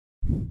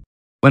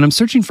When I'm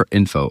searching for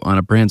info on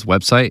a brand's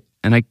website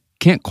and I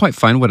can't quite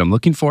find what I'm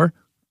looking for,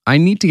 I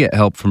need to get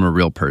help from a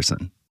real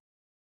person.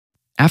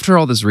 After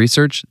all this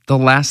research, the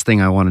last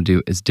thing I want to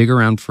do is dig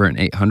around for an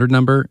 800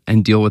 number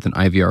and deal with an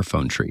IVR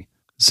phone tree.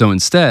 So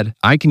instead,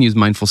 I can use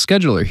Mindful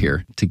Scheduler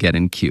here to get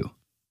in queue.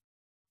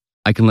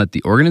 I can let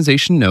the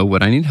organization know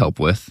what I need help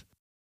with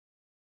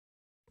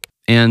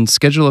and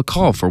schedule a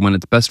call for when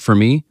it's best for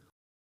me,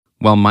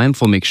 while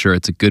Mindful makes sure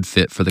it's a good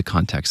fit for the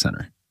contact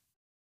center.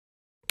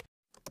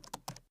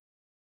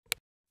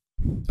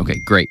 Okay,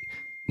 great.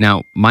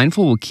 Now,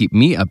 Mindful will keep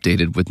me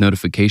updated with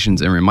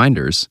notifications and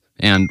reminders,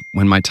 and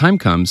when my time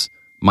comes,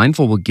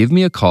 Mindful will give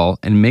me a call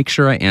and make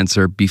sure I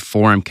answer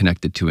before I'm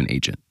connected to an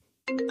agent.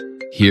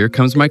 Here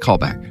comes my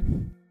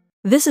callback.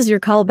 This is your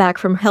callback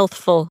from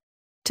Healthful.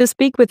 To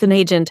speak with an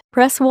agent,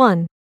 press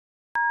 1.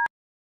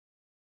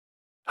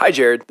 Hi,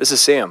 Jared. This is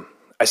Sam.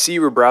 I see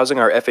you were browsing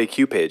our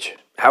FAQ page.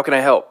 How can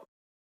I help?